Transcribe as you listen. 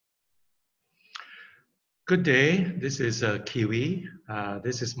Good day, this is Kee Wee.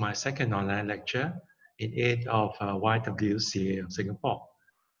 This is my second online lecture in aid of YWCA of Singapore.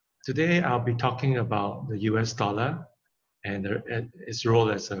 Today I'll be talking about the US dollar and its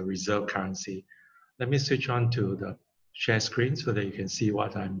role as a reserve currency. Let me switch on to the share screen so that you can see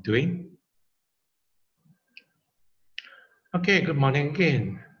what I'm doing. Okay, good morning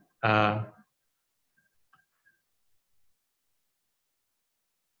again.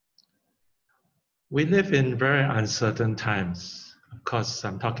 We live in very uncertain times. Of course,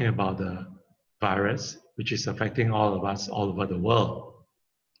 I'm talking about the virus, which is affecting all of us all over the world.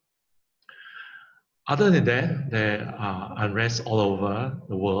 Other than that, there are unrest all over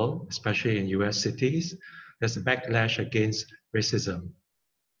the world, especially in US cities. There's a backlash against racism.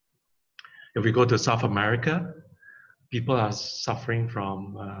 If we go to South America, people are suffering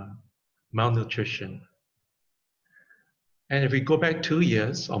from malnutrition. And if we go back 2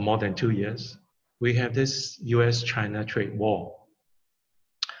 years or more than 2 years, we have this US-China trade war.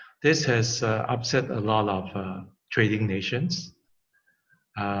 This has upset a lot of trading nations.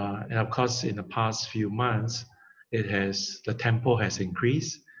 And of course, in the past few months, the tempo has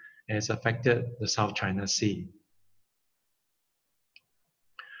increased and it's affected the South China Sea.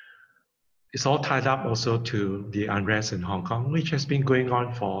 It's all tied up also to the unrest in Hong Kong, which has been going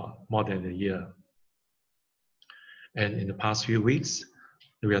on for more than a year. And in the past few weeks,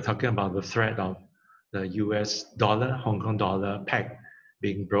 we are talking about the threat of the US dollar, Hong Kong dollar peg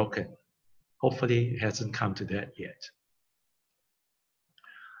being broken. Hopefully, it hasn't come to that yet.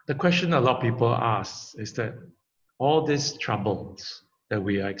 The question a lot of people ask is that all these troubles that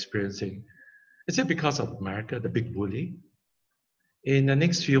we are experiencing, is it because of America, the big bully? In the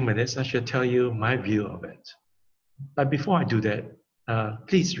next few minutes, I shall tell you my view of it. But before I do that,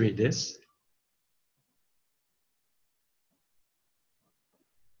 please read this.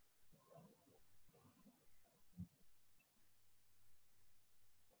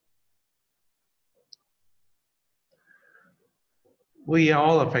 We are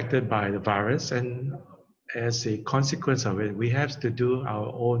all affected by the virus, and as a consequence of it, we have to do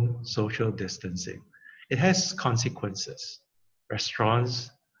our own social distancing. It has consequences. Restaurants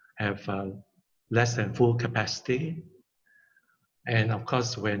have less than full capacity. And of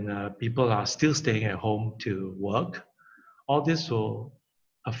course, when people are still staying at home to work, all this will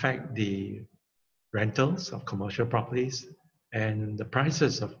affect the rentals of commercial properties and the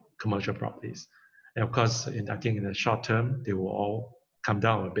prices of commercial properties. And of course, I think in the short term, they will all come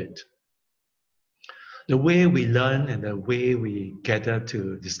down a bit. The way we learn and the way we gather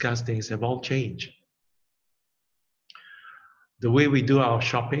to discuss things have all changed. The way we do our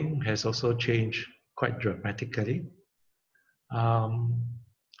shopping has also changed quite dramatically. But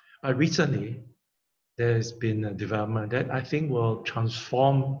recently, there's been a development that I think will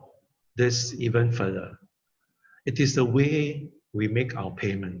transform this even further. It is the way we make our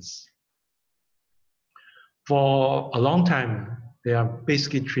payments. For a long time, there are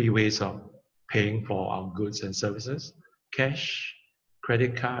basically 3 ways of paying for our goods and services: cash,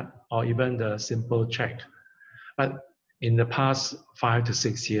 credit card, or even the simple check. But in the past 5 to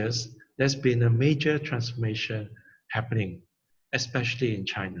 6 years, there's been a major transformation happening, especially in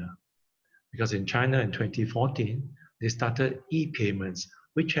China. Because in China in 2014, they started e-payments,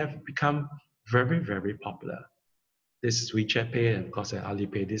 which have become very, very popular. This is WeChat Pay and of course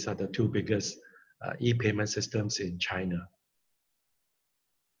Alipay. These are the 2 biggest e-payment systems in China.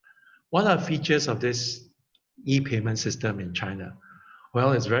 What are features of this e-payment system in China?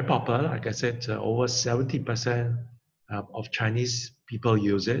 Well, it's very popular. Like I said, over 70% of Chinese people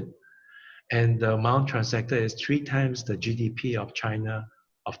use it. And the amount transacted is 3 times the GDP of China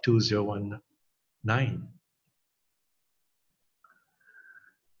of 2019.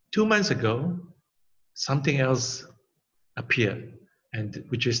 2 months ago, something else appeared, and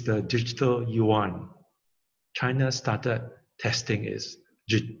which is the digital yuan. China started testing its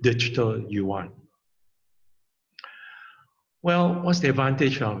digital yuan. Well, what's the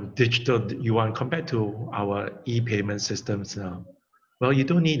advantage of digital yuan compared to our e-payment systems now? Well, you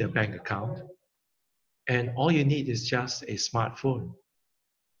don't need a bank account, and all you need is just a smartphone.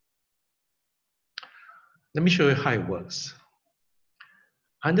 Let me show you how it works.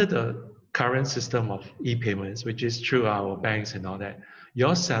 Under the current system of e-payments, which is through our banks and all that,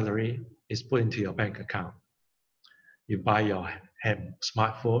 your salary is put into your bank account. You buy your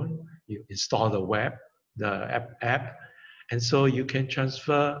smartphone, you install the app, and so you can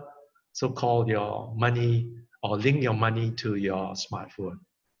transfer so-called your money or link your money to your smartphone.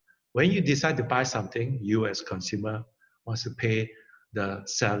 When you decide to buy something, you as consumer wants to pay the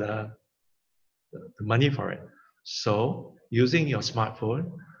seller the money for it. So using your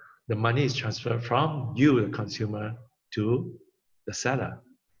smartphone, the money is transferred from you, the consumer, to the seller.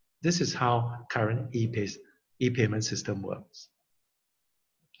 This is how current e-payment system works.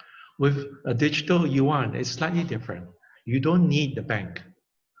 With a digital yuan, it's slightly different. You don't need the bank.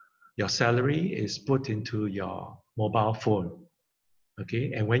 Your salary is put into your mobile phone.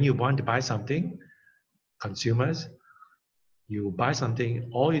 Okay, and when you want to buy something, consumers, you buy something,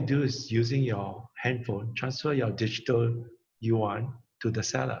 all you do is using your handphone, transfer your digital yuan to the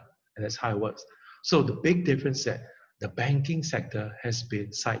seller. And that's how it works. So the big difference is that the banking sector has been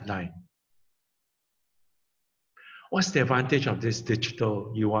sidelined. What's the advantage of this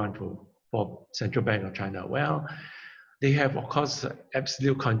digital yuan for Central Bank of China? Well, they have, of course,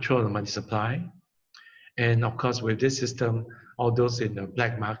 absolute control of the money supply. And of course, with this system, all those in the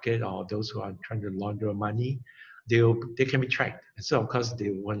black market or those who are trying to launder money, they can be tracked. And so, of course, they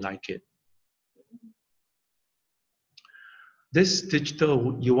won't like it. This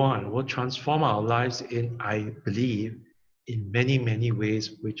digital yuan will transform our lives in, I believe, in many, many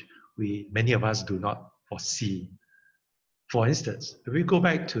ways, which many of us do not foresee. For instance, if we go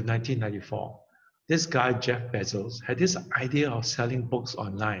back to 1994, this guy, Jeff Bezos, had this idea of selling books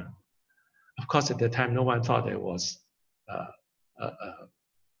online. Of course, at that time, no one thought it was a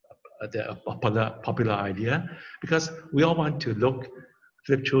popular idea, because we all want to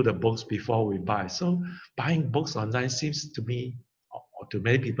flip through the books before we buy. So buying books online seems to me, or to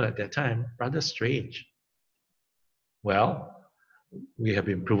many people at that time, rather strange. Well, we have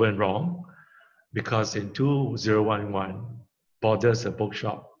been proven wrong, because in 2011, Borders, a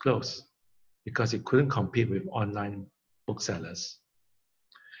bookshop, closed because it couldn't compete with online booksellers.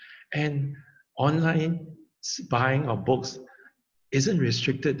 And online buying of books isn't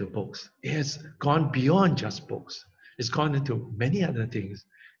restricted to books. It has gone beyond just books. It's gone into many other things.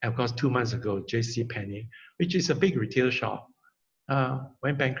 And of course, 2 months ago, JCPenney, which is a big retail shop,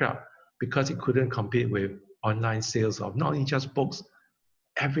 went bankrupt because it couldn't compete with online sales of not only just books,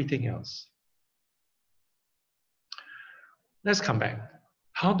 everything else. Let's come back.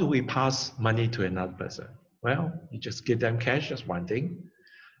 How do we pass money to another person? Well, you just give them cash, that's one thing.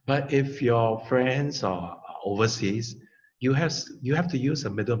 But if your friends are overseas, you have to use a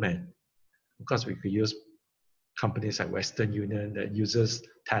middleman. Of course, we could use companies like Western Union that uses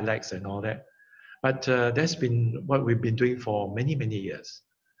telex and all that. But that's been what we've been doing for many, many years.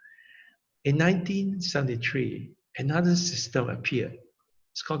 In 1973, another system appeared.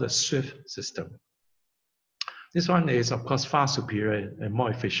 It's called the SWIFT system. This one is, of course, far superior and more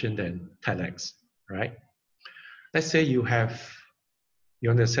efficient than telex, right? Let's say you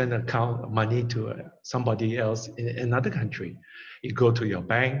want to send money to somebody else in another country. You go to your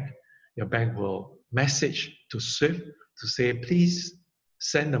bank will message to SWIFT to say, please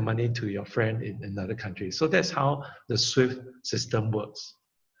send the money to your friend in another country. So that's how the SWIFT system works.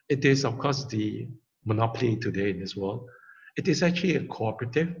 It is, of course, the monopoly today in this world. It is actually a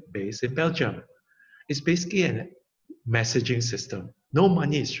cooperative based in Belgium. It's basically a messaging system. No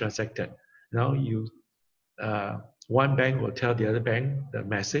money is transacted. Now one bank will tell the other bank the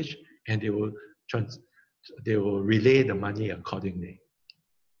message, and they will relay the money accordingly.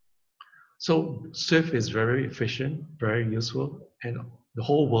 So SWIFT is very efficient, very useful, and the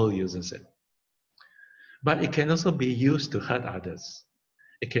whole world uses it. But it can also be used to hurt others.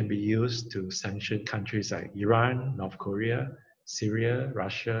 It can be used to sanction countries like Iran, North Korea, Syria,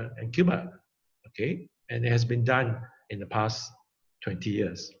 Russia, and Cuba. Okay, and it has been done in the past 20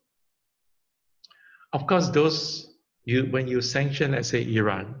 years. Of course, when you sanction, let's say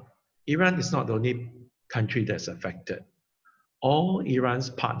Iran is not the only country that's affected. All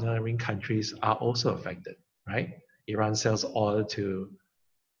Iran's partnering countries are also affected, right? Iran sells oil to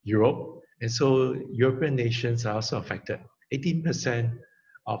Europe, and so European nations are also affected. 18%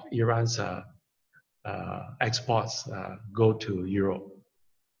 of Iran's exports go to Europe.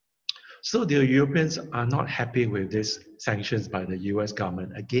 So the Europeans are not happy with these sanctions by the US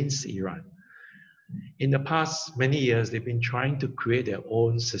government against Iran. In the past many years, they've been trying to create their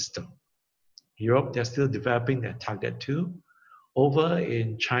own system. Europe, they're still developing their Target 2. Over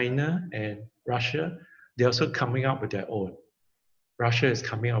in China and Russia, they're also coming up with their own. Russia is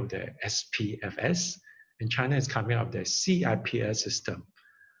coming up with their SPFS, and China is coming up with their CIPS system.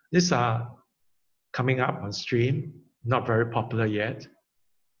 These are coming up on stream, not very popular yet.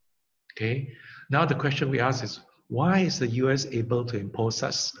 Okay. Now the question we ask is, why is the US able to impose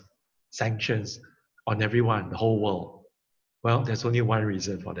such sanctions on everyone, the whole world? Well, there's only one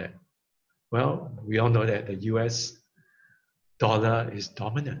reason for that. Well, we all know that the US dollar is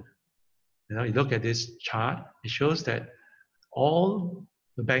dominant. You look at this chart, it shows that all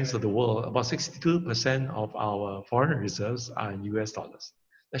the banks of the world, about 62% of our foreign reserves are in US dollars.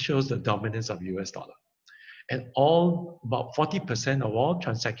 That shows the dominance of US dollar. And about 40% of all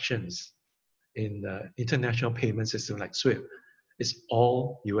transactions in the international payment system like SWIFT is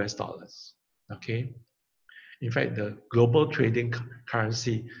all US dollars, okay? In fact, the global trading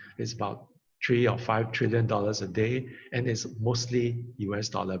currency is about $3 or $5 trillion a day, and it's mostly US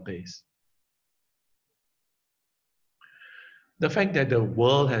dollar based. The fact that the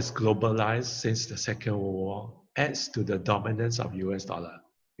world has globalized since the Second World War adds to the dominance of US dollar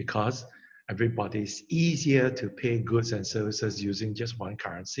because everybody is easier to pay goods and services using just one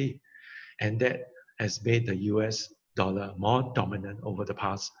currency. And that has made the US dollar more dominant over the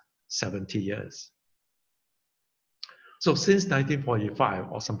past 70 years. So since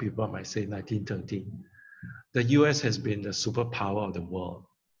 1945, or some people might say 1913, the US has been the superpower of the world.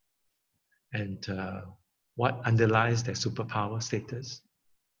 And what underlies that superpower status?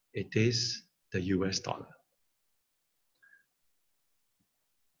 It is the US dollar.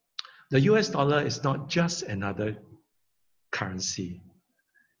 The US dollar is not just another currency.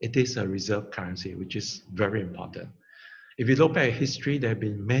 It is a reserve currency, which is very important. If you look back at history, there have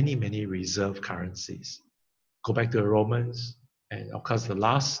been many, many reserve currencies. Go back to the Romans, and of course the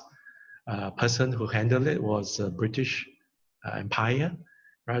last person who handled it was the British Empire,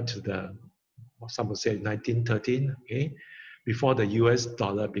 right to the, some would say 1913, okay, before the US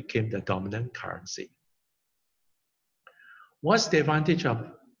dollar became the dominant currency. What's the advantage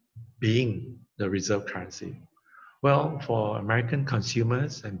of being the reserve currency? Well, for American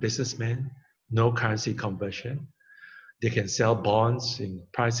consumers and businessmen, no currency conversion. They can sell bonds in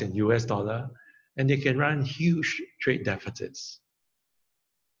price in US dollar, and they can run huge trade deficits.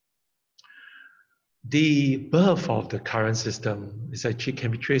 The birth of the current system is actually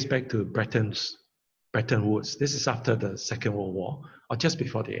can be traced back to Bretton Woods. This is after the Second World War, or just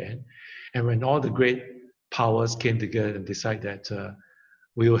before the end. And when all the great powers came together and decided that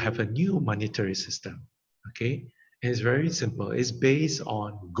we will have a new monetary system, okay? And it's very simple. It's based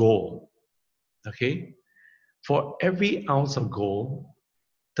on gold, okay? For every ounce of gold,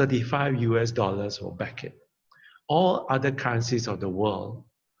 35 US dollars will back it. All other currencies of the world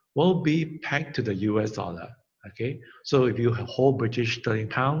will be pegged to the US dollar, okay? So if you hold British sterling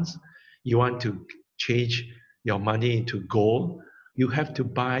pounds, you want to change your money into gold, you have to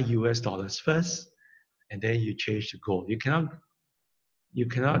buy US dollars first, and then you change to gold. You cannot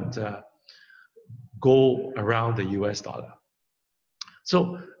go around the US dollar.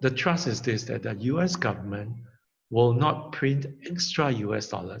 So the trust is this, that the US government will not print extra US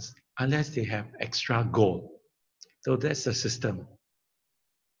dollars unless they have extra gold. So that's the system.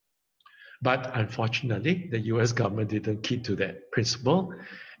 But unfortunately, the US government didn't keep to that principle.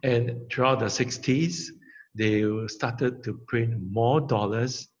 And throughout the 60s, they started to print more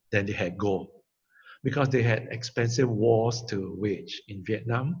dollars than they had gold because they had expensive wars to wage in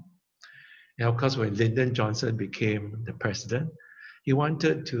Vietnam. And of course, when Lyndon Johnson became the president, he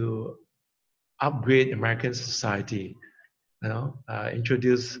wanted to upgrade American society,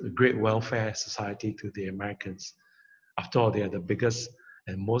 introduce a great welfare society to the Americans. After all, they are the biggest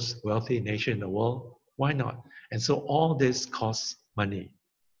and most wealthy nation in the world. Why not? And so all this costs money.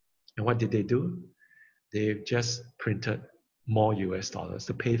 And what did they do? They just printed more US dollars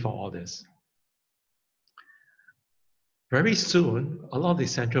to pay for all this. Very soon, a lot of the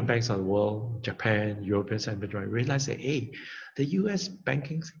central banks of the world, Japan, European Central Bank, realized that, hey, the US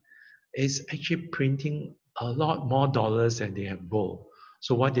banking is actually printing a lot more dollars than they have gold.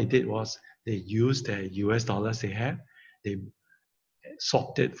 So what they did was they used the US dollars they have, they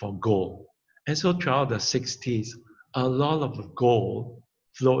swapped it for gold. And so throughout the 60s, a lot of gold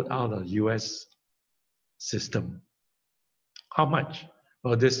flowed out of the US system. How much?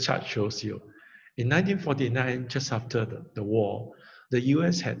 Well, this chart shows you. In 1949, just after the war, the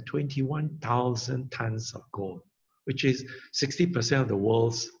US had 21,000 tons of gold, which is 60% of the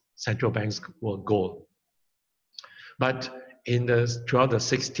world's central banks were gold. But throughout the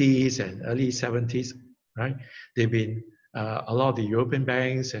 60s and early 70s, right, they've been, a lot of the European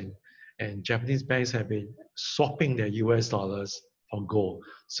banks and Japanese banks have been swapping their US dollars for gold.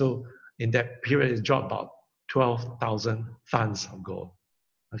 So in that period, it dropped about 12,000 tons of gold,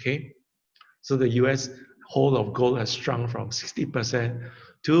 okay? So the US hold of gold has shrunk from 60%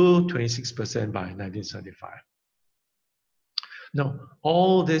 to 26% by 1975. Now,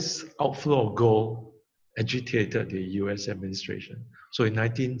 all this outflow of gold agitated the US administration. So in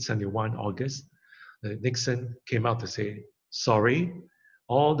 1971, August, Nixon came out to say, sorry,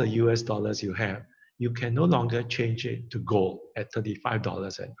 all the US dollars you have, you can no longer change it to gold at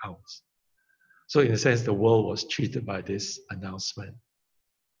 $35 an ounce. So in a sense, the world was cheated by this announcement.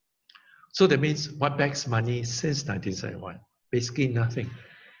 So that means what backs money since 1971? Basically nothing.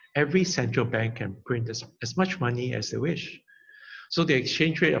 every central bank can print as much money as they wish. So the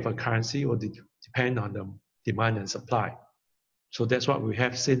exchange rate of a currency will depend on the demand and supply. So that's what we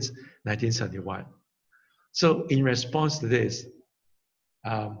have since 1971. So in response to this,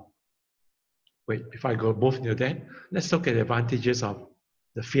 before I go move into that, let's look at the advantages of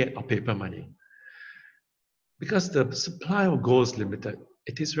the fiat or paper money. Because the supply of gold is limited,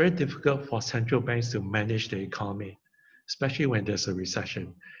 it is very difficult for central banks to manage the economy, especially when there's a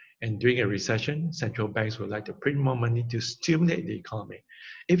recession. And during a recession, central banks would like to print more money to stimulate the economy.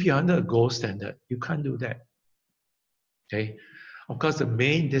 If you're under a gold standard, you can't do that. Okay? Of course, the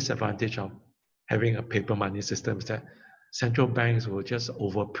main disadvantage of having a paper money system is that central banks will just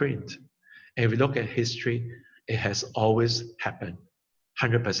overprint. And if you look at history, it has always happened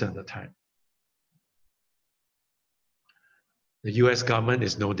 100% of the time. The US government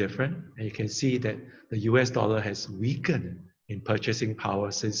is no different. And you can see that the US dollar has weakened in purchasing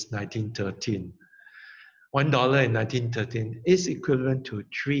power since 1913. $1 in 1913 is equivalent to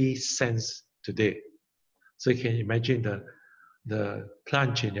 3 cents today. So you can imagine the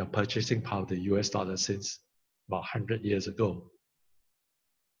plunge in your purchasing power of the US dollar since about 100 years ago.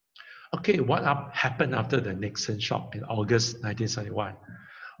 Okay, what happened after the Nixon shock in August 1971?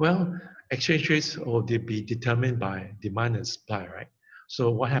 Well, exchange rates will be determined by demand and supply, right?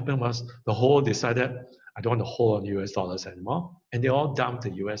 So what happened was the whole decided, I don't want to hold on US dollars anymore, and they all dumped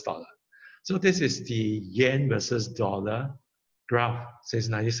the US dollar. So this is the yen versus dollar graph since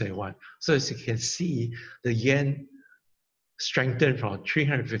 1971. So as you can see, the yen strengthened from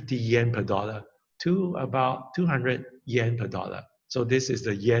 350 yen per dollar to about 200 yen per dollar. So this is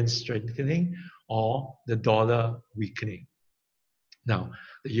the yen strengthening or the dollar weakening. Now,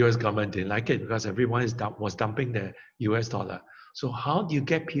 the US government didn't like it because everyone was dumping the US dollar. So how do you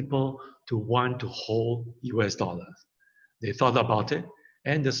get people to want to hold US dollars? They thought about it,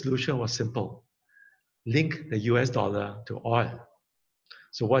 and the solution was simple. Link the US dollar to oil.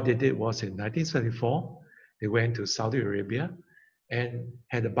 So what they did was in 1974, they went to Saudi Arabia and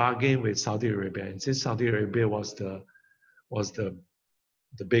had a bargain with Saudi Arabia. And since Saudi Arabia was the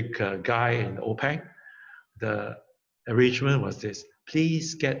big guy in OPEC, the arrangement was this: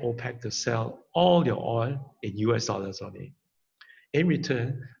 please get OPEC to sell all your oil in US dollars only. In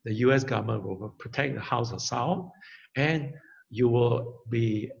return, the US government will protect the House of Saud, and you will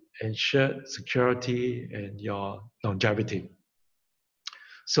be ensured security and your longevity.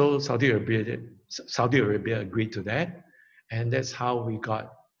 So Saudi Arabia agreed to that, and that's how we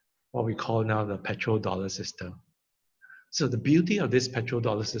got what we call now the petrodollar system. So the beauty of this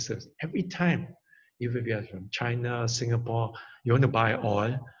petrodollar system is every time, if you are from China, Singapore, you want to buy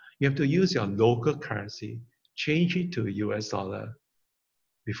oil, you have to use your local currency, change it to US dollar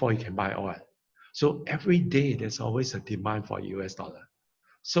before you can buy oil. So every day there's always a demand for US dollar.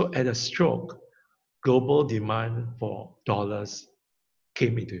 So at a stroke, global demand for dollars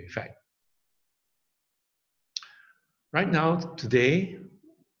came into effect. Right now, today,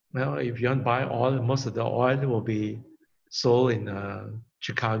 well, if you want to buy oil, most of the oil will be sold in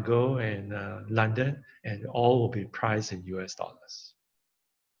Chicago and London, and all will be priced in US dollars.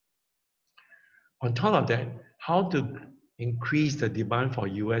 On top of that, how to increase the demand for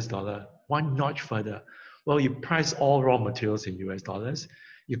US dollar one notch further? Well, you price all raw materials in US dollars,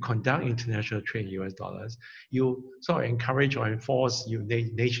 you conduct international trade in US dollars, you sort of encourage or enforce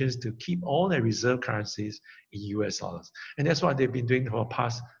nations to keep all their reserve currencies in US dollars. And that's what they've been doing for the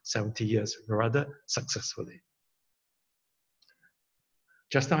past 70 years, rather successfully.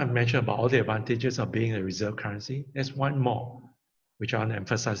 Just now I mentioned about all the advantages of being a reserve currency. There's one more, which I want to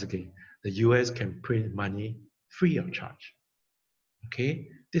emphasize again. The US can print money free of charge. Okay,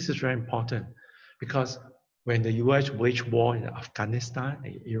 this is very important because when the US waged war in Afghanistan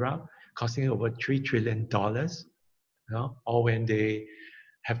and Iraq, costing over $3 trillion, or when they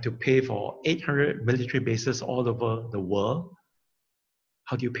have to pay for 800 military bases all over the world,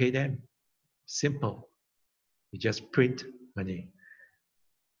 how do you pay them? Simple. You just print money.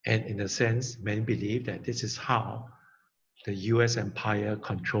 And in a sense, many believe that this is how the US empire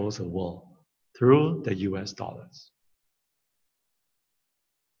controls the world, through the US dollars.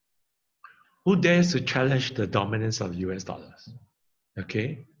 Who dares to challenge the dominance of US dollars?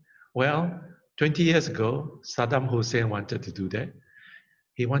 Okay, well, 20 years ago, Saddam Hussein wanted to do that.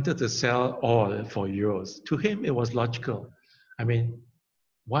 He wanted to sell oil for euros. To him, it was logical. I mean,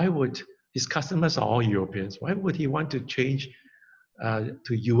 why would his customers are all Europeans? Why would he want to change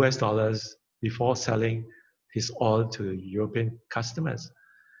to US dollars before selling his oil to European customers?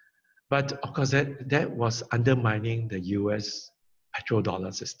 But of course, that was undermining the US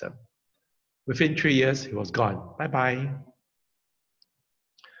petrodollar system. Within 3 years, he was gone. Bye-bye.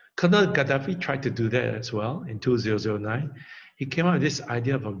 Colonel Gaddafi tried to do that as well in 2009. He came up with this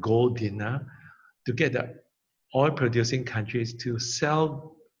idea of a gold dinner to get the oil-producing countries to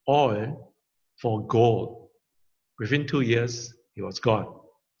sell oil for gold. Within 2 years, he was gone.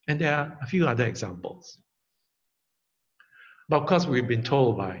 And there are a few other examples. But of course, we've been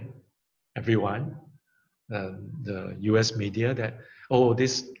told by everyone, the US media, that, oh,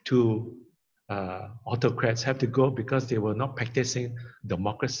 these two autocrats have to go because they were not practicing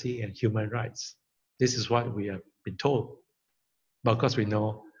democracy and human rights. This is what we have been told. But of course, we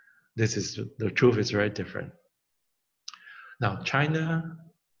know the truth is very different. Now, China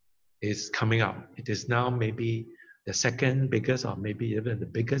is coming up. It is now maybe the second biggest or maybe even the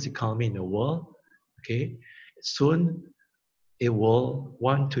biggest economy in the world. Okay, soon it will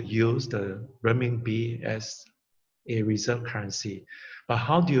want to use the renminbi as a reserve currency. But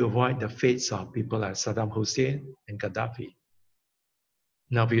how do you avoid the fates of people like Saddam Hussein and Gaddafi?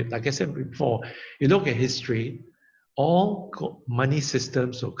 Now, like I said before, you look at history, all money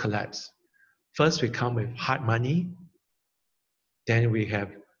systems will collapse. First, we come with hard money. Then we have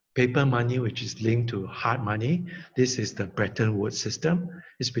paper money, which is linked to hard money. This is the Bretton Woods system.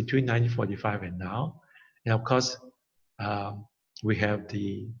 It's between 1945 and now. And of course, we have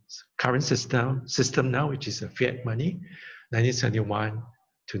the current system now, which is a fiat money, 1971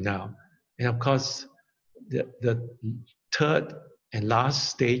 to now. And of course, the third and last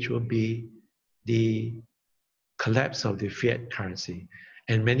stage will be the collapse of the fiat currency.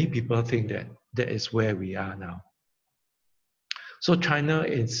 And many people think that that is where we are now. So China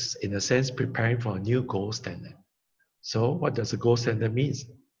is, in a sense, preparing for a new gold standard. So what does a gold standard mean?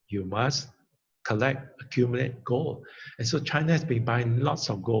 You must accumulate gold. And so China has been buying lots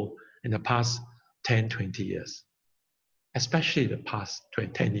of gold in the past 10, 20 years, especially the past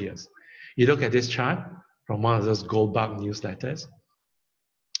 10 years. You look at this chart from one of those gold bug newsletters.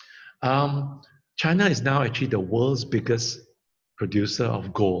 China is now actually the world's biggest producer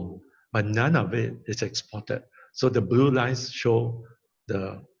of gold, but none of it is exported. So the blue lines show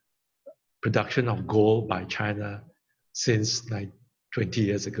the production of gold by China since like 20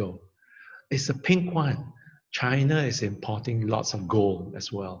 years ago. It's a pink one. China is importing lots of gold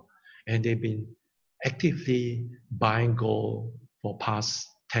as well. And they've been actively buying gold for past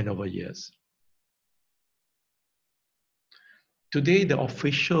 10 over years. Today, the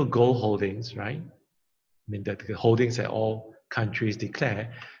official gold holdings, right? I mean, the holdings that all countries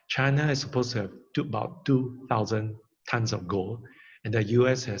declare, China is supposed to have about 2,000 tons of gold, and the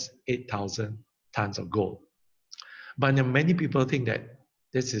US has 8,000 tons of gold. But many people think that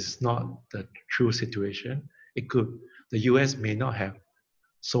this is not the true situation. The US may not have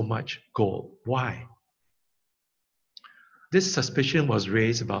so much gold. Why? This suspicion was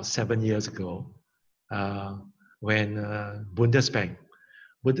raised about 7 years ago when Bundesbank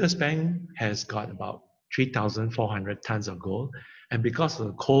has got about 3,400 tons of gold. And because of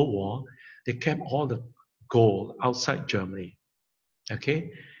the Cold War, they kept all the gold outside Germany.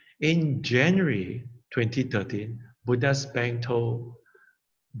 Okay? In January 2013, Bundesbank told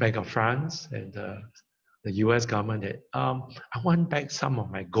Bank of France and the US government that I want back some of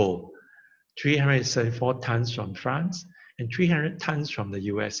my gold. 374 tons from France and 300 tons from the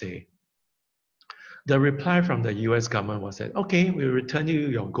USA. The reply from the US government was that, okay, we'll return you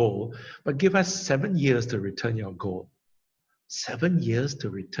your gold, but give us 7 years to return your gold. 7 years to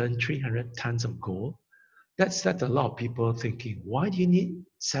return 300 tons of gold? That's a lot of people thinking, why do you need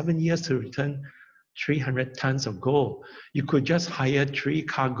 7 years to return 300 tons of gold? You could just hire 3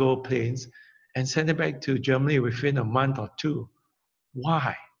 cargo planes and send it back to Germany within a month or 2.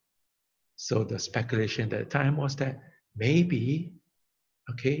 Why? So the speculation at the time was that maybe,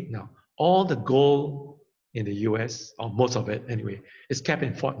 okay, now all the gold in the US, or most of it anyway, is kept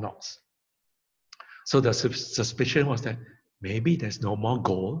in Fort Knox. So the suspicion was that maybe there's no more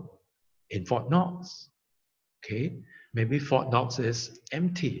gold in Fort Knox. Okay, maybe Fort Knox is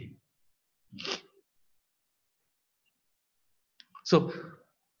empty. So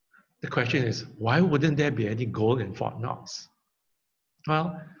the question is, why wouldn't there be any gold in Fort Knox?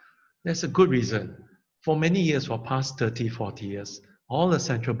 Well, there's a good reason. For many years, for past 30, 40 years, all the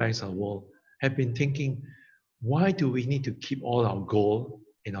central banks of the world have been thinking, why do we need to keep all our gold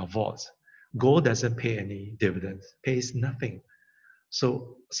in our vaults? Gold doesn't pay any dividends, pays nothing.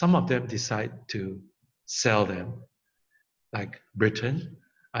 So some of them decide to sell them, like Britain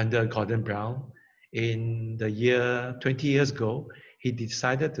under Gordon Brown. In the year 20 years ago, he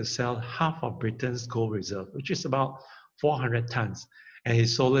decided to sell half of Britain's gold reserve, which is about 400 tons, and he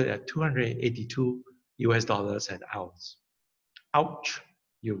sold it at $282 US an ounce. Ouch,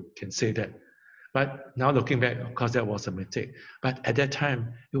 you can say that. But now looking back, of course, that was a mistake. But at that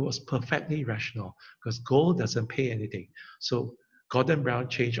time, it was perfectly rational because gold doesn't pay anything. So Gordon Brown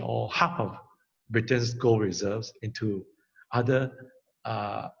changed half of Britain's gold reserves into other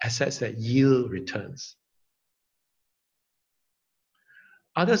assets that yield returns.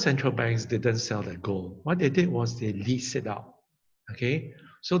 Other central banks didn't sell their gold. What they did was they leased it out. Okay,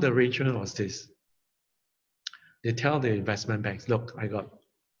 so the arrangement was this. They tell the investment banks, look, I got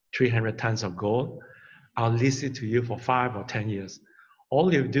 300 tons of gold. I'll lease it to you for 5 or 10 years.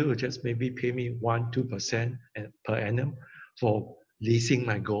 All you do is just maybe pay me 1-2% per annum for leasing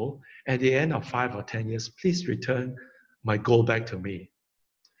my gold. At the end of 5 or 10 years, please return my gold back to me.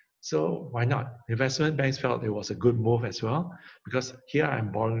 So why not? Investment banks felt it was a good move as well, because here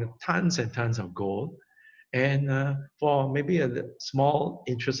I'm borrowing tons and tons of gold, and for maybe a small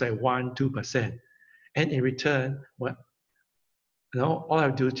interest like 1-2%. And in return, all I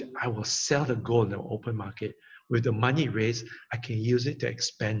do is I will sell the gold in the open market. With the money raised, I can use it to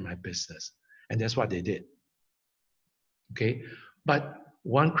expand my business. And that's what they did. Okay, but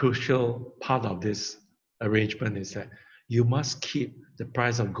one crucial part of this arrangement is that you must keep the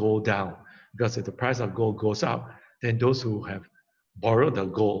price of gold down, because if the price of gold goes up, then those who have borrowed the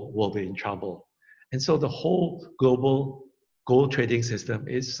gold will be in trouble. And so the whole global gold trading system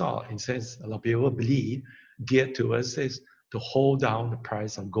is, in a sense, a lot of people believe, geared towards this, to hold down the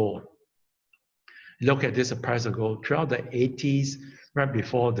price of gold. Look at this price of gold throughout the 80s, right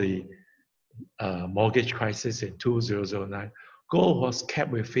before the mortgage crisis in 2009. Gold was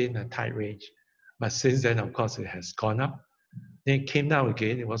kept within a tight range, but since then, of course, it has gone up. Then it came down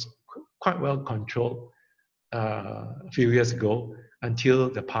again. It was quite well controlled a few years ago until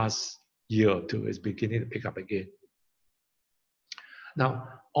the past year or two. It's beginning to pick up again. Now,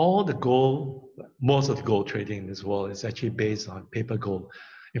 most of the gold trading in this world is actually based on paper gold.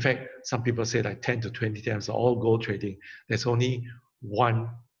 In fact, some people say like 10 to 20 times all gold trading. There's only one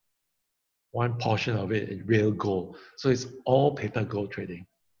portion of it is real gold. So it's all paper gold trading.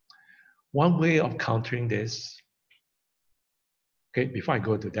 One way of countering this, okay, before I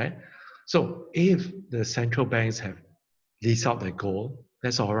go to that, so if the central banks have leased out their gold,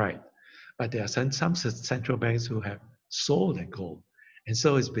 that's all right. But there are some central banks who have sold their gold. And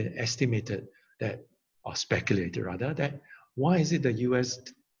so it's been estimated that, or speculated rather, that why is it the US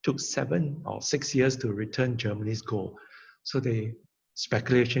took 7 or 6 years to return Germany's gold? So the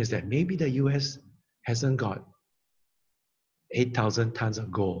speculation is that maybe the US hasn't got 8,000 tons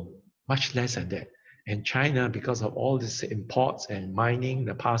of gold, much less than that. And China, because of all these imports and mining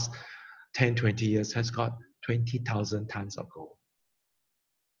the past 10, 20 years, has got 20,000 tons of gold.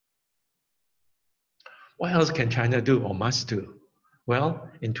 What else can China do or must do? Well,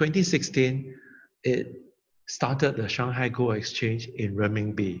 in 2016, it started the Shanghai Gold Exchange in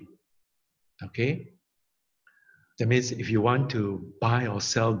renminbi. Okay? That means if you want to buy or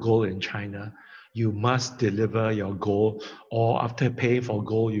sell gold in China, you must deliver your gold, or after paying for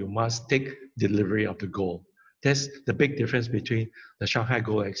gold, you must take delivery of the gold. That's the big difference between the Shanghai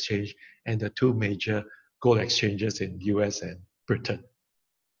Gold Exchange and the two major gold exchanges in US and Britain.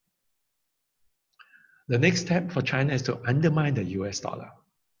 The next step for China is to undermine the US dollar.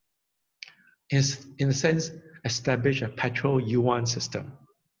 Is, in a sense, establish a petro-yuan system.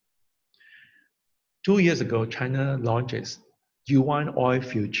 2 years ago, China launched its yuan oil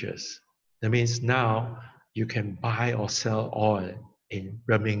futures. That means now you can buy or sell oil in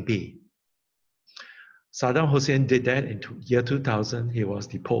renminbi. Saddam Hussein did that in year 2000. He was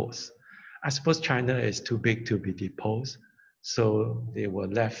deposed. I suppose China is too big to be deposed, so they were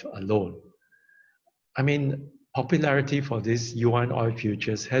left alone. I mean, popularity for these yuan oil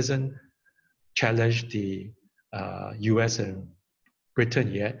futures hasn't challenged the US and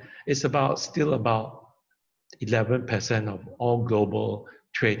Britain yet. It's still about 11% of all global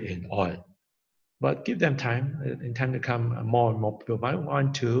trade in oil. But give them time. In time to come, more and more people might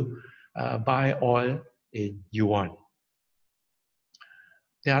want to buy oil in yuan.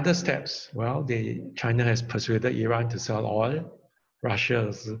 The other steps, well, China has persuaded Iran to sell oil.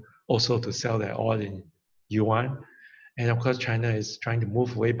 Russia also to sell their oil in yuan. And of course, China is trying to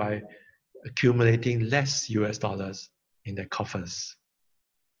move away by accumulating less US dollars in their coffers.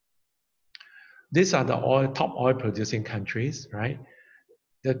 These are the top oil producing countries, right?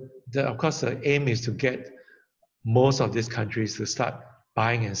 Of course, the aim is to get most of these countries to start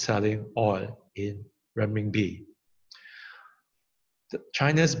buying and selling oil in renminbi.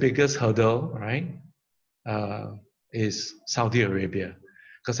 China's biggest hurdle, right, is Saudi Arabia,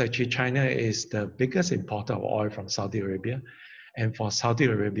 because actually China is the biggest importer of oil from Saudi Arabia, and for Saudi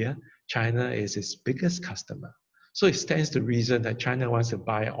Arabia, China is its biggest customer. So it stands to reason that China wants to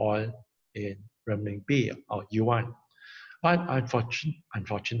buy oil in renminbi or yuan. But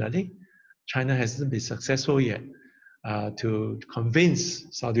unfortunately, China hasn't been successful yet to convince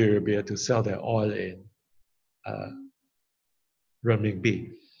Saudi Arabia to sell their oil in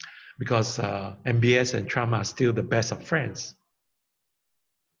renminbi, because MBS and Trump are still the best of friends.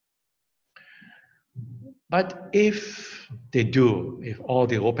 But if they do, if all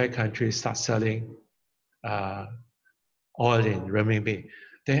the OPEC countries start selling oil in renminbi,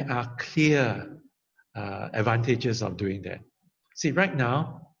 there are clear advantages of doing that. See, right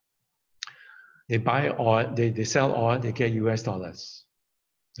now, they buy oil, they sell oil, they get US dollars.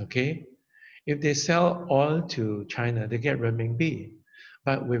 Okay? If they sell oil to China, they get renminbi.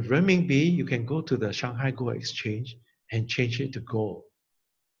 But with renminbi, you can go to the Shanghai Gold Exchange and change it to gold.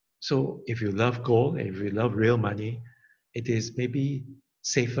 So if you love gold, and if you love real money, it is maybe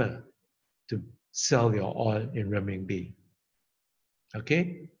safer to sell your oil in renminbi.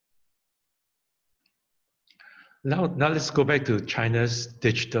 Okay? Now let's go back to China's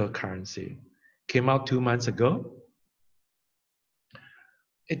digital currency. Came out 2 months ago.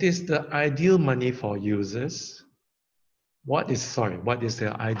 It is the ideal money for users. What is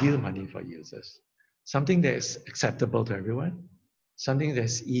the ideal money for users? Something that is acceptable to everyone, something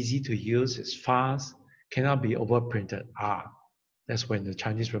that's easy to use, is fast, cannot be overprinted. That's when the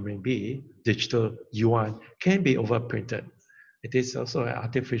Chinese renminbi, digital yuan, can be overprinted. It is also an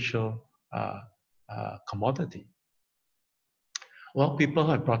artificial commodity. Well, people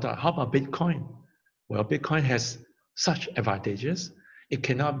have brought up, how about Bitcoin? Well, Bitcoin has such advantages. It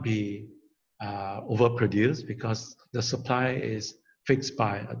cannot be overproduced because the supply is fixed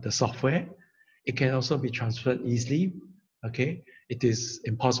by the software. It can also be transferred easily. Okay, it is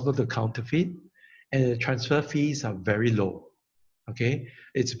impossible to counterfeit, and the transfer fees are very low. Okay,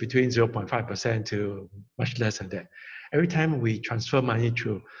 it's between 0.5% to much less than that. Every time we transfer money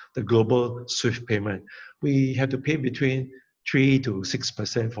through the global SWIFT payment, we have to pay between 3 to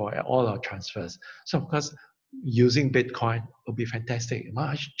 6% for all our transfers. So of course, using Bitcoin will be fantastic,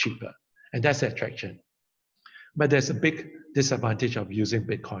 much cheaper. And that's the attraction. But there's a big disadvantage of using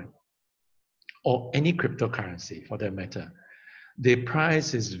Bitcoin or any cryptocurrency for that matter. The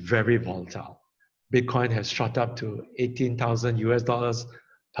price is very volatile. Bitcoin has shot up to 18,000 US dollars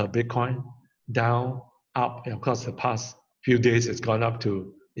per Bitcoin, down, up, and of course the past few days it's gone up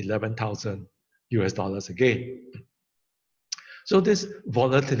to 11,000 US dollars again. So this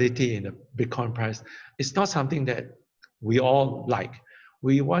volatility in the Bitcoin price is not something that we all like.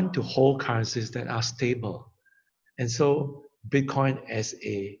 We want to hold currencies that are stable. And so Bitcoin as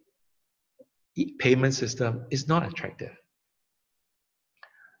a payment system is not attractive.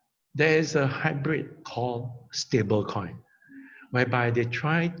 There is a hybrid called stablecoin, whereby they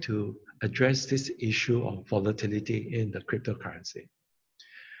try to address this issue of volatility in the cryptocurrency.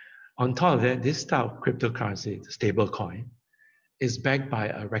 On top of that, this type of cryptocurrency, stablecoin, is backed by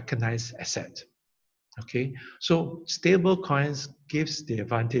a recognized asset. Okay, so stable coins gives the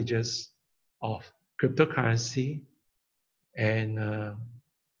advantages of cryptocurrency and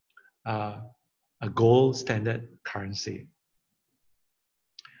a gold standard currency.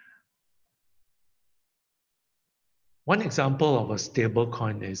 One example of a stable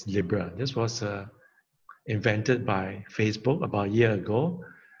coin is Libra. This was invented by Facebook about a year ago.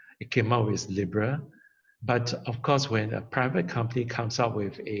 It came out with Libra. But of course, when a private company comes up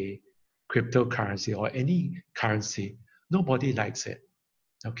with a cryptocurrency or any currency, nobody likes it.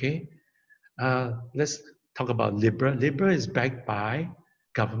 Okay? Let's talk about Libra. Libra is backed by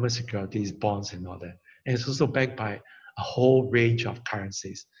government securities, bonds, and all that. And it's also backed by a whole range of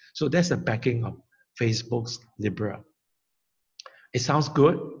currencies. So that's the backing of Facebook's Libra. It sounds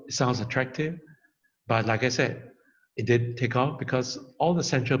good, it sounds attractive, but like I said, it didn't take off because all the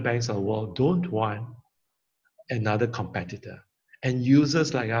central banks of the world don't want another competitor. And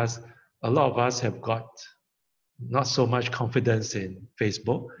users like us, a lot of us have got not so much confidence in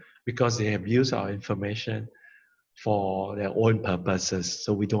Facebook because they have used our information for their own purposes,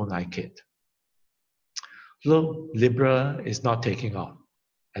 so we don't like it. So Libra is not taking off,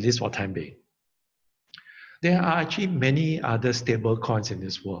 at least for time being. There are actually many other stable coins in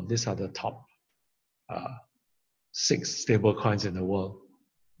this world. These are the top 6 stable coins in the world.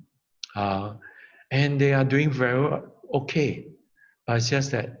 And they are doing very okay. But it's just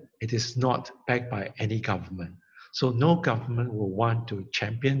that it is not backed by any government. So no government will want to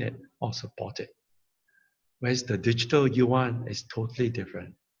champion it or support it. Whereas the digital yuan is totally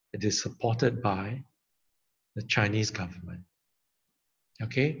different. It is supported by the Chinese government.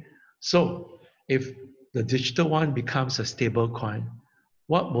 Okay? So if the digital one becomes a stable coin,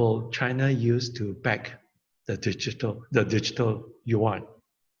 what will China use to back the digital yuan?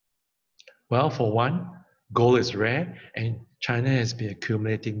 Well, for one, gold is rare and China has been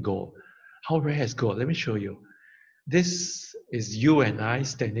accumulating gold. How rare is gold? Let me show you. This is you and I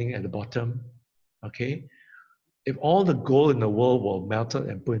standing at the bottom, okay? If all the gold in the world were melted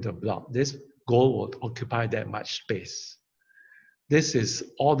and put into a block, this gold would occupy that much space. This is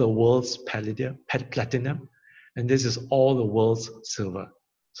all the world's platinum, and this is all the world's silver.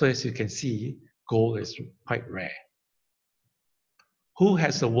 So as you can see, gold is quite rare. Who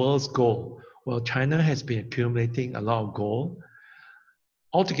has the world's gold? Well, China has been accumulating a lot of gold.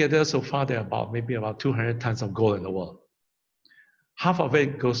 Altogether, so far, there are maybe about 200 tons of gold in the world. Half of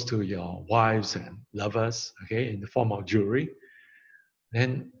it goes to your wives and lovers, okay, in the form of jewelry.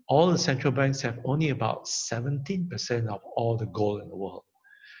 Then all the central banks have only about 17% of all the gold in the world.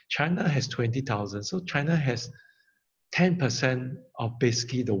 China has 20,000, so China has 10% of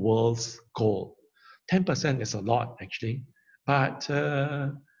basically the world's gold. 10% is a lot actually, but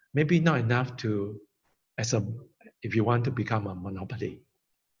maybe not enough to, if you want to become a monopoly.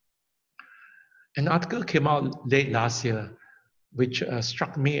 An article came out late last year, which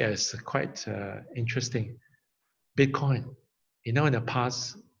struck me as quite interesting. Bitcoin. You know, in the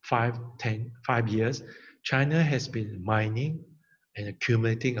past 5 years, China has been mining and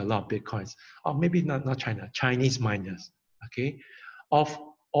accumulating a lot of Bitcoins. Or maybe not China, Chinese miners, okay? Of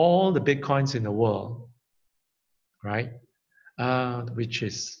all the Bitcoins in the world, right, which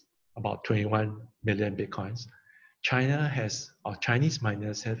is about 21 million Bitcoins, Chinese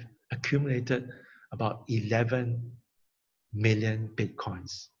miners have accumulated about 11 million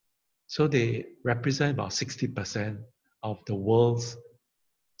Bitcoins. So they represent about 60% of the world's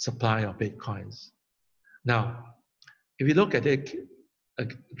supply of Bitcoins. Now, if you look at it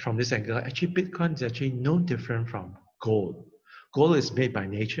from this angle, actually Bitcoin is actually no different from gold. Gold is made by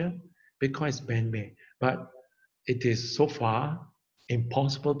nature, Bitcoin is man-made, but it is so far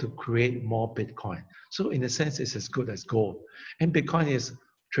impossible to create more Bitcoin. So in a sense, it's as good as gold. And Bitcoin is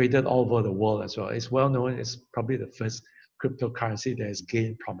traded all over the world as well. It's well known, it's probably the first cryptocurrency that has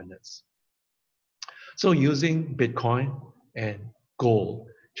gained prominence. So using Bitcoin and gold,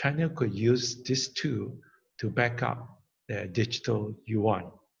 China could use these two to back up their digital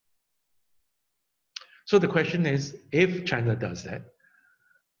yuan. So the question is, if China does that,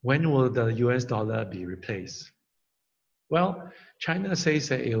 when will the US dollar be replaced? Well, China says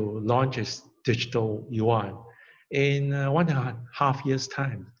that it will launch its digital yuan in 1.5 years'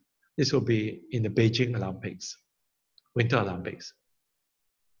 time. This will be in the Beijing Olympics, Winter Olympics.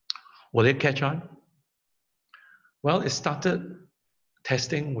 Will it catch on? Well, it started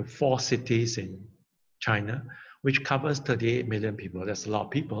testing with 4 cities in China, which covers 38 million people. That's a lot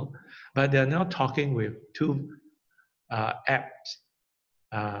of people. But they're now talking with 2 apps,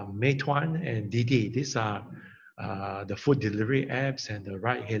 Meituan and Didi. These are the food delivery apps and the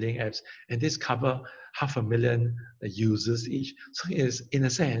ride-hailing apps. And this cover 500,000 users each. So it's, in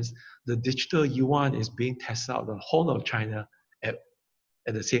a sense, the digital yuan is being tested out the whole of China at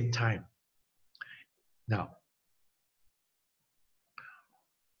the same time. Now,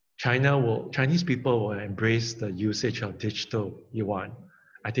 Chinese people will embrace the usage of digital yuan.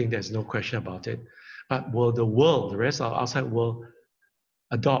 I think there's no question about it. But will the world, the rest of the outside world,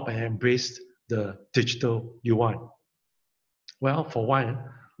 adopt and embrace the digital yuan? Well, for one,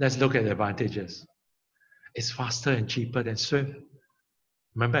 let's look at the advantages. It's faster and cheaper than SWIFT.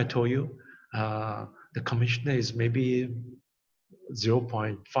 Remember I told you, the commission is maybe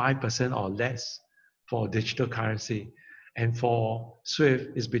 0.5% or less for digital currency. And for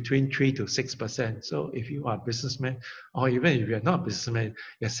SWIFT, it's between 3 to 6%. So if you are a businessman, or even if you're not a businessman,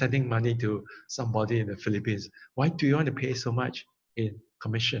 you're sending money to somebody in the Philippines, why do you want to pay so much in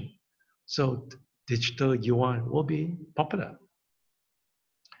commission? So digital yuan will be popular.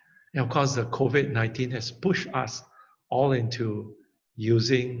 And of course, the COVID-19 has pushed us all into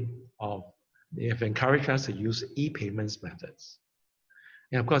they have encouraged us to use e-payments methods.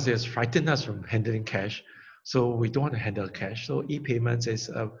 And of course, it has frightened us from handling cash. So we don't want to handle cash. So e-payments is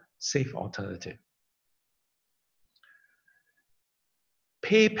a safe alternative.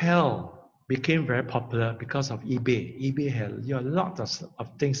 PayPal became very popular because of eBay. eBay had a lot of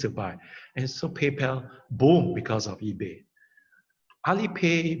things to buy. And so PayPal boomed because of eBay.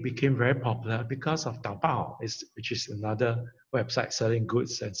 Alipay became very popular because of Taobao, which is another website selling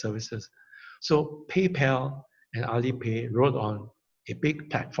goods and services. So PayPal and Alipay rode on a big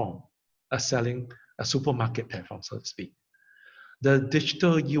platform, a supermarket platform, so to speak. The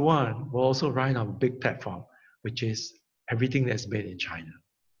digital yuan will also ride on a big platform, which is everything that's made in China.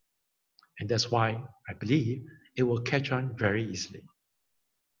 And that's why I believe it will catch on very easily.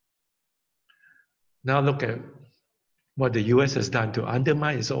 Now look at what the US has done to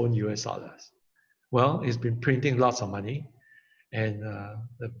undermine its own US dollars? Well, it's been printing lots of money, and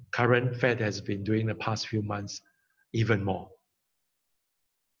the current Fed has been doing the past few months even more.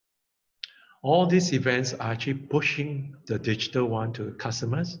 All these events are actually pushing the digital yuan to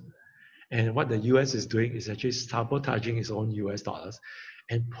customers, and what the US is doing is actually sabotaging its own US dollars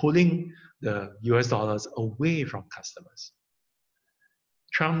and pulling the US dollars away from customers.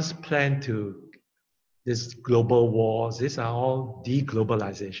 Trump's plan to this global wars, these are all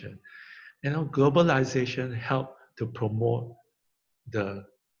deglobalization. And globalization helped to promote the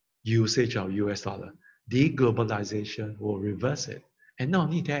usage of US dollar. Deglobalization will reverse it. And not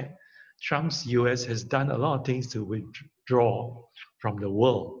only that, Trump's US has done a lot of things to withdraw from the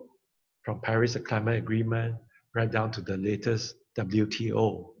world, from Paris Climate Agreement right down to the latest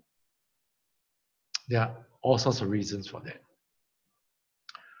WTO. There are all sorts of reasons for that.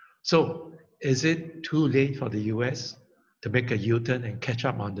 So is it too late for the US to make a U-turn and catch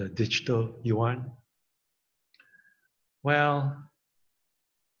up on the digital yuan? Well,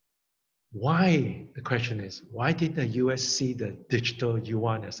 why? The question is, why did the US see the digital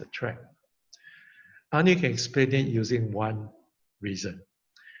yuan as a threat? I only can explain it using one reason,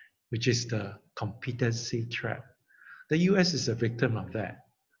 which is the competency trap. The US is a victim of that.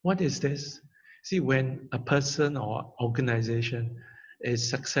 What is this? See, when a person or organization is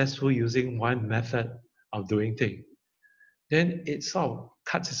successful using one method of doing things, then it sort of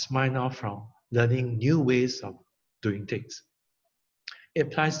cuts its mind off from learning new ways of doing things. It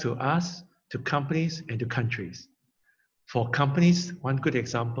applies to us, to companies, and to countries. For companies, one good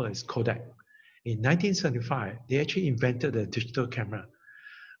example is Kodak. In 1975, they actually invented the digital camera.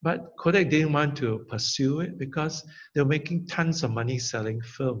 But Kodak didn't want to pursue it because they were making tons of money selling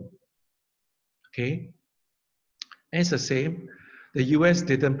film. Okay? And it's the same. The US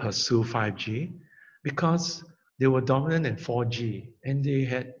didn't pursue 5G because they were dominant in 4G and they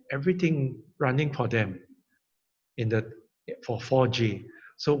had everything running for them for 4G.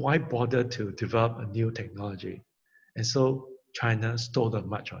 So why bother to develop a new technology? And so China stole the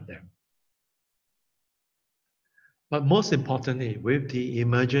march on them. But most importantly, with the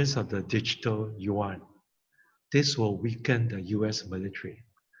emergence of the digital yuan, this will weaken the US military.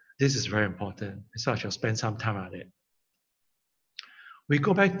 This is very important, so I shall spend some time on it. We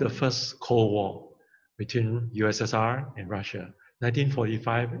go back to the first Cold War between USSR and Russia,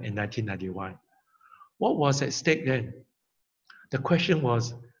 1945 and 1991. What was at stake then? The question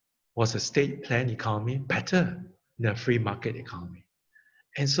was a state-planned economy better than a free market economy?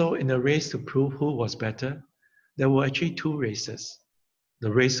 And so in the race to prove who was better, there were actually two races.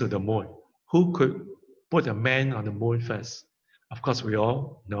 The race to the moon. Who could put a man on the moon first? Of course, we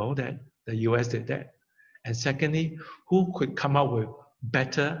all know that the US did that. And secondly, who could come up with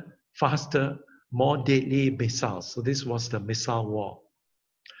better, faster, more deadly missiles? So this was the missile war.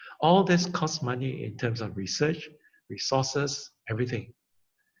 All this cost money in terms of research, resources, everything.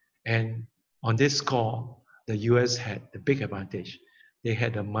 And on this score, the US had the big advantage. They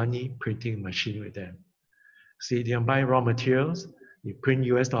had a money printing machine with them. See, they buy raw materials, you print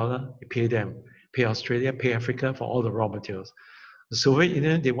US dollar, you pay them, pay Australia, pay Africa for all the raw materials. The Soviet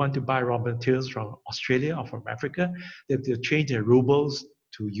Union, they want to buy raw materials from Australia or from Africa, they have to change their rubles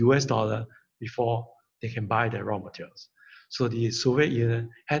to US dollar before they can buy their raw materials. So the Soviet Union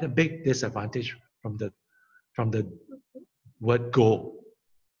had a big disadvantage from the word go.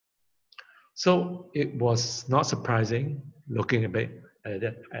 So it was not surprising, looking a bit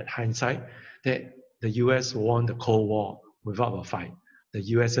at hindsight, that the US won the Cold War without a fight. The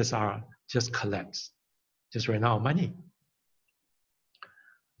USSR just collapsed, just ran out of money.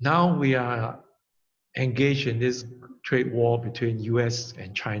 Now we are engaged in this trade war between US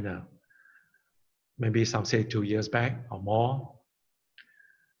and China. Maybe some say 2 years back or more.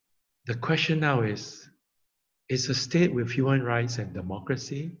 The question now is a state with human rights and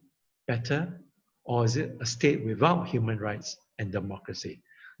democracy better, or is it a state without human rights and democracy?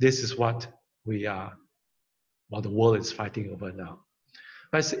 This is what the world is fighting over now.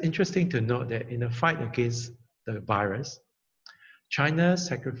 But it's interesting to note that in the fight against the virus, China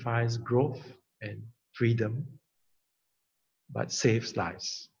sacrificed growth and freedom, but saves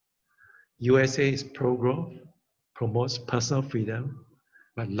lives. USA is pro-growth, promotes personal freedom,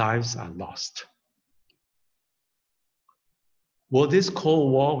 but lives are lost. Will this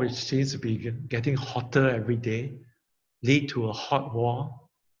Cold War, which seems to be getting hotter every day, lead to a hot war?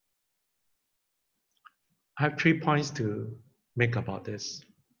 I have 3 points to make about this.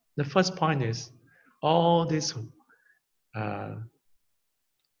 The first point is all these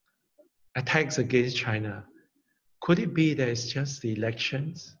attacks against China. Could it be that it's just the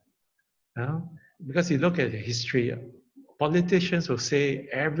elections? Because you look at the history Politicians will say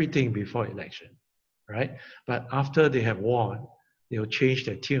everything before election, right? But after they have won, they will change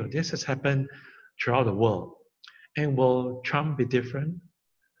their tune. This has happened throughout the world. And will Trump be different?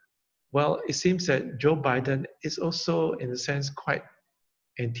 Well, it seems that Joe Biden is also, in a sense, quite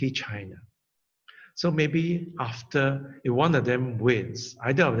anti-China. So maybe after, if one of them wins,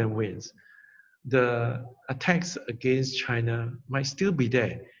 either of them wins, the attacks against China might still be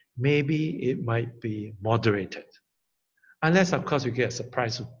there. Maybe it might be moderated. Unless, of course, we get a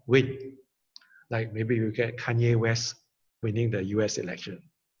surprise win. Like maybe we get Kanye West winning the US election.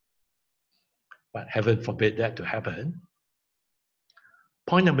 But heaven forbid that to happen.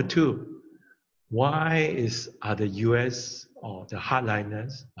 Point number two, why are the US or the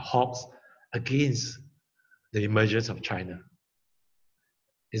hardliners, the hawks, against the emergence of China?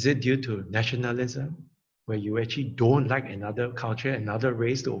 Is it due to nationalism, where you actually don't like another culture, another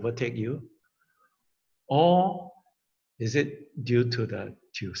race to overtake you? Or is it due to the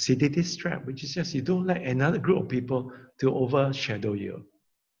Thucydides trap, which is just you don't like another group of people to overshadow you?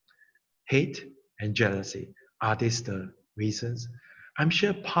 Hate and jealousy, are these the reasons? I'm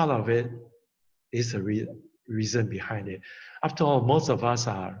sure part of it is a reason behind it. After all, most of us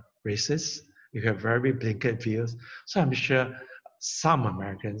are racist. We have very blanket views. So I'm sure some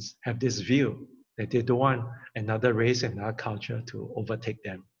Americans have this view that they don't want another race, another culture to overtake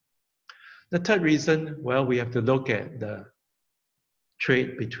them. The third reason, well, we have to look at the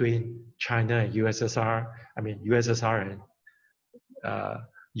trade between China and USSR, USSR and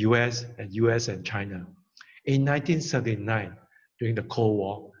US and China. In 1979, during the Cold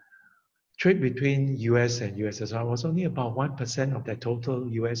War, trade between US and USSR was only about 1% of the total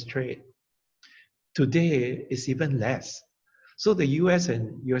US trade. Today, it's even less. So the US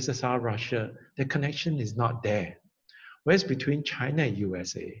and USSR, Russia, the connection is not there. Whereas between China and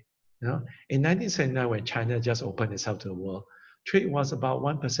USA, in 1979, when China just opened itself to the world, trade was about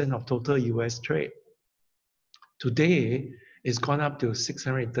 1% of total US trade. Today, it's gone up to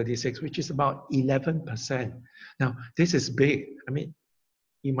 636, which is about 11%. Now, this is big. I mean,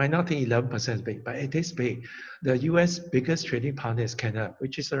 you might not think 11% is big, but it is big. The US biggest trading partner is Canada,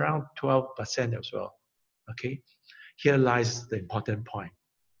 which is around 12% as well. Okay, here lies the important point.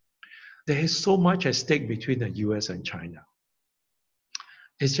 There is so much at stake between the US and China.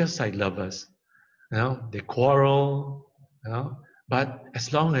 It's just like lovers. They quarrel, but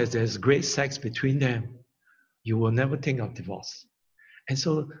as long as there's great sex between them, you will never think of divorce. And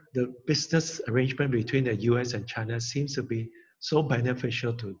so the business arrangement between the US and China seems to be so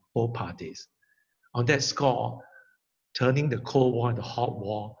beneficial to both parties. On that score, turning the Cold War into hot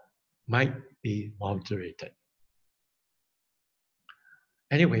war might be moderated.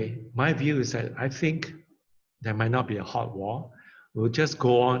 Anyway, my view is that I think there might not be a hot war. We'll just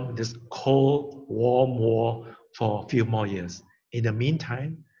go on this cold, warm war for a few more years. In the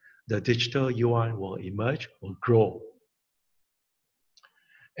meantime, the digital yuan will emerge, will grow.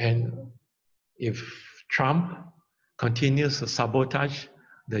 And if Trump continues to sabotage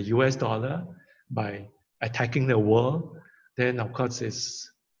the US dollar by attacking the world, then of course it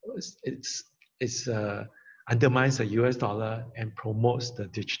undermines the US dollar and promotes the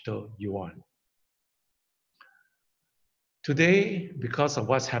digital yuan. Today, because of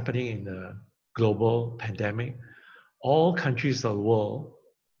what's happening in the global pandemic, all countries of the world,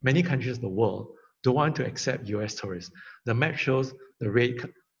 many countries of the world, don't want to accept US tourists. The map shows the red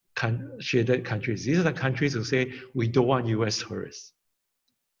shaded countries. These are the countries who say, we don't want US tourists.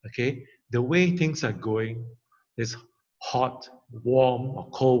 Okay, the way things are going, this hot, warm, or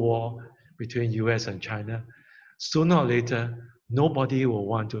cold war between US and China, sooner or later, nobody will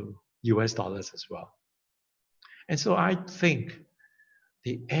want to US dollars as well. And so I think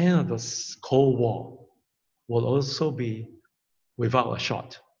the end of the Cold War will also be without a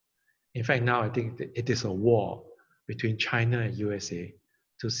shot. In fact, now I think it is a war between China and USA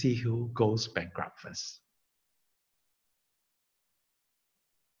to see who goes bankrupt first.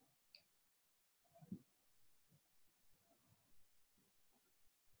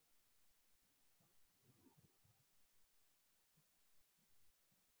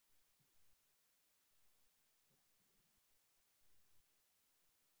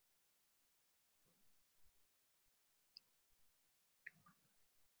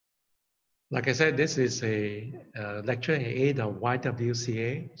 Like I said, this is a lecture in aid of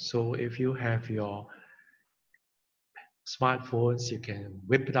YWCA. So if you have your smartphones, you can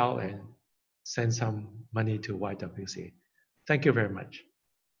whip it out and send some money to YWCA. Thank you very much.